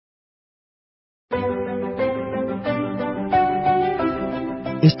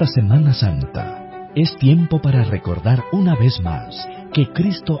Esta Semana Santa es tiempo para recordar una vez más que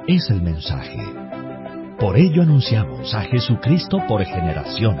Cristo es el mensaje. Por ello anunciamos a Jesucristo por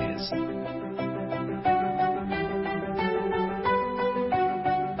generaciones.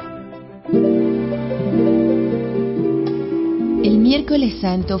 El Miércoles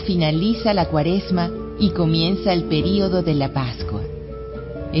Santo finaliza la Cuaresma y comienza el período de la Pascua.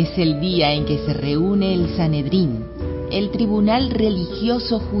 Es el día en que se reúne el Sanedrín, el tribunal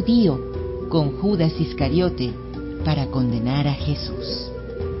religioso judío, con Judas Iscariote, para condenar a Jesús.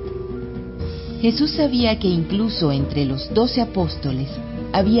 Jesús sabía que incluso entre los 12 apóstoles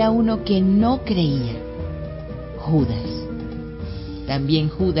había uno que no creía: Judas. También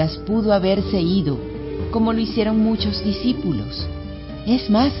Judas pudo haberse ido, como lo hicieron muchos discípulos. Es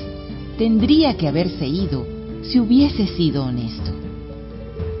más, tendría que haberse ido si hubiese sido honesto.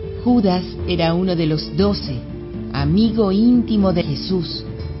 Judas era uno de los 12, amigo íntimo de Jesús,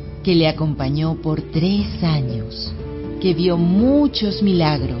 que le acompañó por 3 años, que vio muchos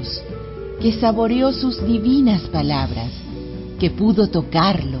milagros, que saboreó sus divinas palabras, que pudo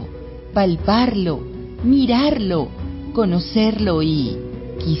tocarlo, palparlo, mirarlo, conocerlo y,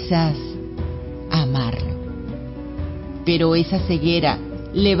 quizás, amarlo. Pero esa ceguera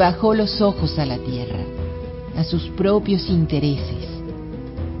le bajó los ojos a la tierra, a sus propios intereses,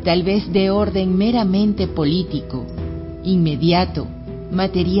 tal vez de orden meramente político, inmediato,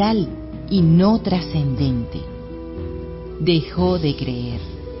 material y no trascendente. Dejó de creer.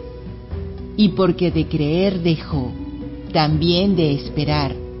 Y porque de creer dejó, también de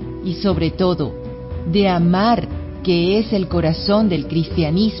esperar y sobre todo de amar, que es el corazón del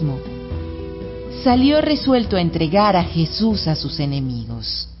cristianismo, salió resuelto a entregar a Jesús a sus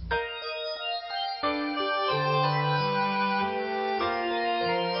enemigos.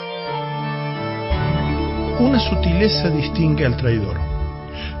 Una sutileza distingue al traidor.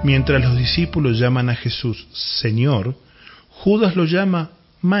 Mientras los discípulos llaman a Jesús Señor, Judas lo llama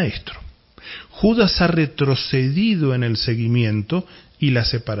Maestro. Judas ha retrocedido en el seguimiento y la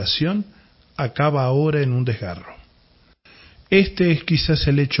separación acaba ahora en un desgarro. Este es quizás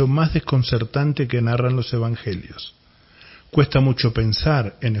el hecho más desconcertante que narran los evangelios. Cuesta mucho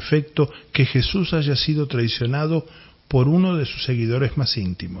pensar, en efecto, que Jesús haya sido traicionado por uno de sus seguidores más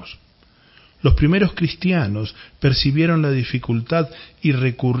íntimos. Los primeros cristianos percibieron la dificultad y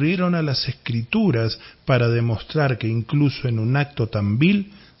recurrieron a las Escrituras para demostrar que incluso en un acto tan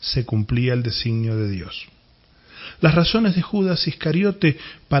vil se cumplía el designio de Dios. Las razones de Judas Iscariote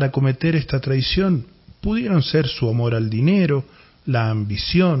para cometer esta traición pudieron ser su amor al dinero, la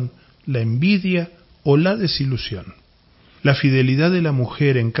ambición, la envidia o la desilusión. La fidelidad de la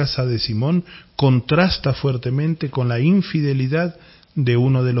mujer en casa de Simón contrasta fuertemente con la infidelidad de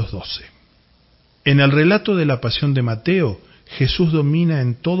uno de los 12. En el relato de la pasión de Mateo, Jesús domina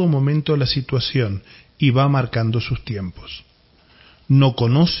en todo momento la situación y va marcando sus tiempos. No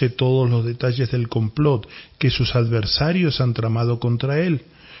conoce todos los detalles del complot que sus adversarios han tramado contra él,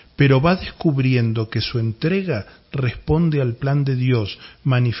 pero va descubriendo que su entrega responde al plan de Dios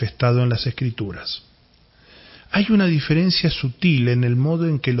manifestado en las Escrituras. Hay una diferencia sutil en el modo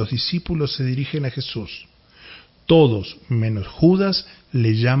en que los discípulos se dirigen a Jesús. Todos, menos Judas,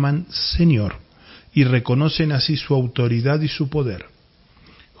 le llaman Señor, y reconocen así su autoridad y su poder.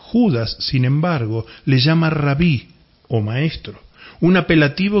 Judas, sin embargo, le llama Rabí, o Maestro, un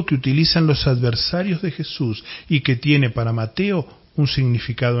apelativo que utilizan los adversarios de Jesús y que tiene para Mateo un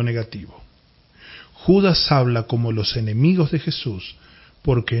significado negativo. Judas habla como los enemigos de Jesús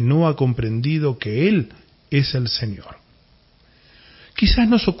porque no ha comprendido que Él es el Señor. Quizás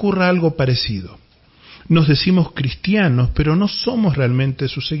nos ocurra algo parecido. Nos decimos cristianos, pero no somos realmente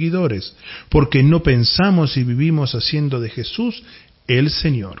sus seguidores, porque no pensamos y vivimos haciendo de Jesús el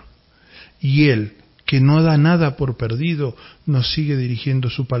Señor. Y Él, que no da nada por perdido, nos sigue dirigiendo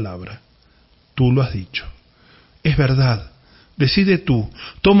su palabra. Tú lo has dicho. Es verdad. Decide tú,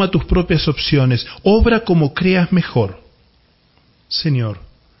 toma tus propias opciones, obra como creas mejor. Señor,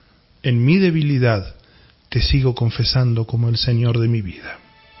 en mi debilidad te sigo confesando como el Señor de mi vida.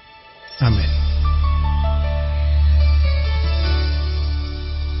 Amén.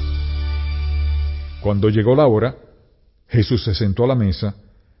 Cuando llegó la hora, Jesús se sentó a la mesa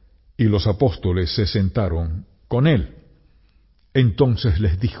y los apóstoles se sentaron con él. Entonces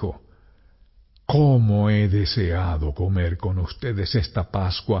les dijo: ¿Cómo he deseado comer con ustedes esta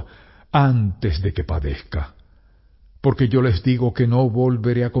Pascua antes de que padezca? Porque yo les digo que no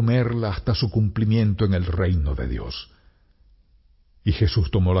volveré a comerla hasta su cumplimiento en el reino de Dios. Y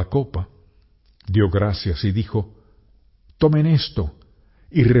Jesús tomó la copa, dio gracias y dijo: Tomen esto,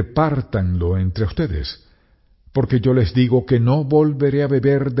 y repártanlo entre ustedes, porque yo les digo que no volveré a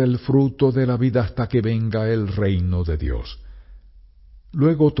beber del fruto de la vida hasta que venga el reino de Dios.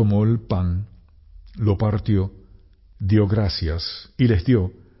 Luego tomó el pan, lo partió, dio gracias y les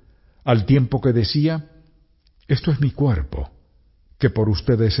dio, al tiempo que decía: Esto es mi cuerpo, que por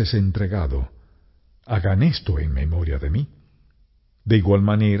ustedes es entregado. Hagan esto en memoria de mí. De igual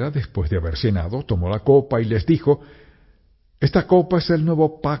manera, después de haber cenado, tomó la copa y les dijo: Esta copa es el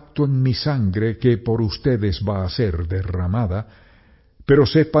nuevo pacto en mi sangre que por ustedes va a ser derramada, pero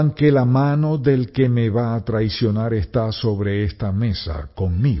sepan que la mano del que me va a traicionar está sobre esta mesa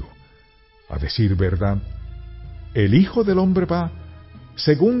conmigo. A decir verdad, el Hijo del Hombre va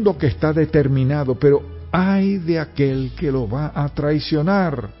según lo que está determinado, pero ¡ay de aquel que lo va a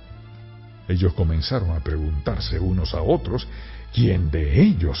traicionar! Ellos comenzaron a preguntarse unos a otros quién de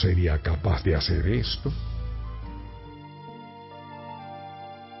ellos sería capaz de hacer esto.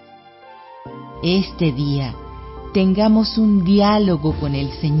 Este día tengamos un diálogo con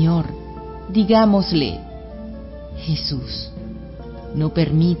el Señor. Digámosle: Jesús, no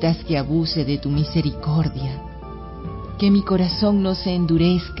permitas que abuse de tu misericordia, que mi corazón no se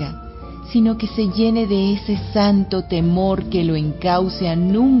endurezca, sino que se llene de ese santo temor que lo encauce a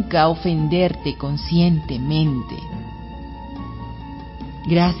nunca ofenderte conscientemente.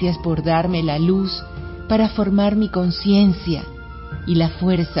 Gracias por darme la luz para formar mi conciencia y la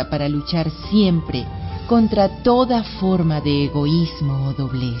fuerza para luchar siempre contra toda forma de egoísmo o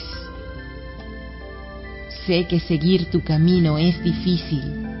doblez. Sé que seguir tu camino es difícil,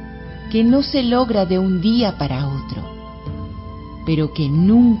 que no se logra de un día para otro, pero que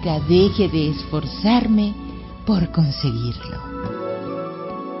nunca deje de esforzarme por conseguirlo.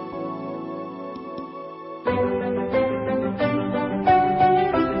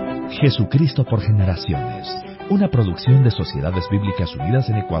 Jesucristo por generaciones, una producción de Sociedades Bíblicas Unidas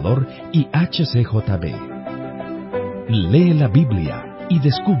en Ecuador y HCJB. Lee la Biblia y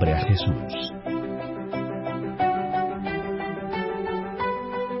descubre a Jesús.